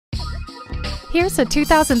Here's a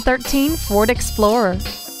 2013 Ford Explorer.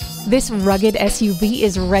 This rugged SUV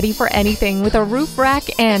is ready for anything with a roof rack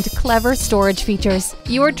and clever storage features.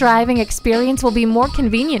 Your driving experience will be more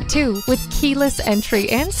convenient too, with keyless entry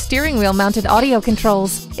and steering wheel mounted audio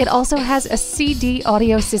controls. It also has a CD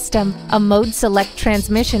audio system, a mode select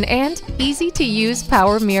transmission, and easy-to-use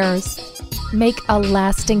power mirrors. Make a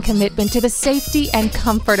lasting commitment to the safety and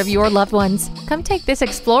comfort of your loved ones. Come take this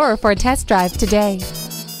Explorer for a test drive today.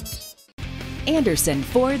 Anderson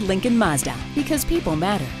Ford Lincoln Mazda. Because people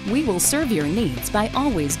matter, we will serve your needs by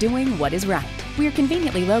always doing what is right. We are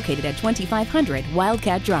conveniently located at 2500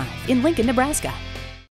 Wildcat Drive in Lincoln, Nebraska.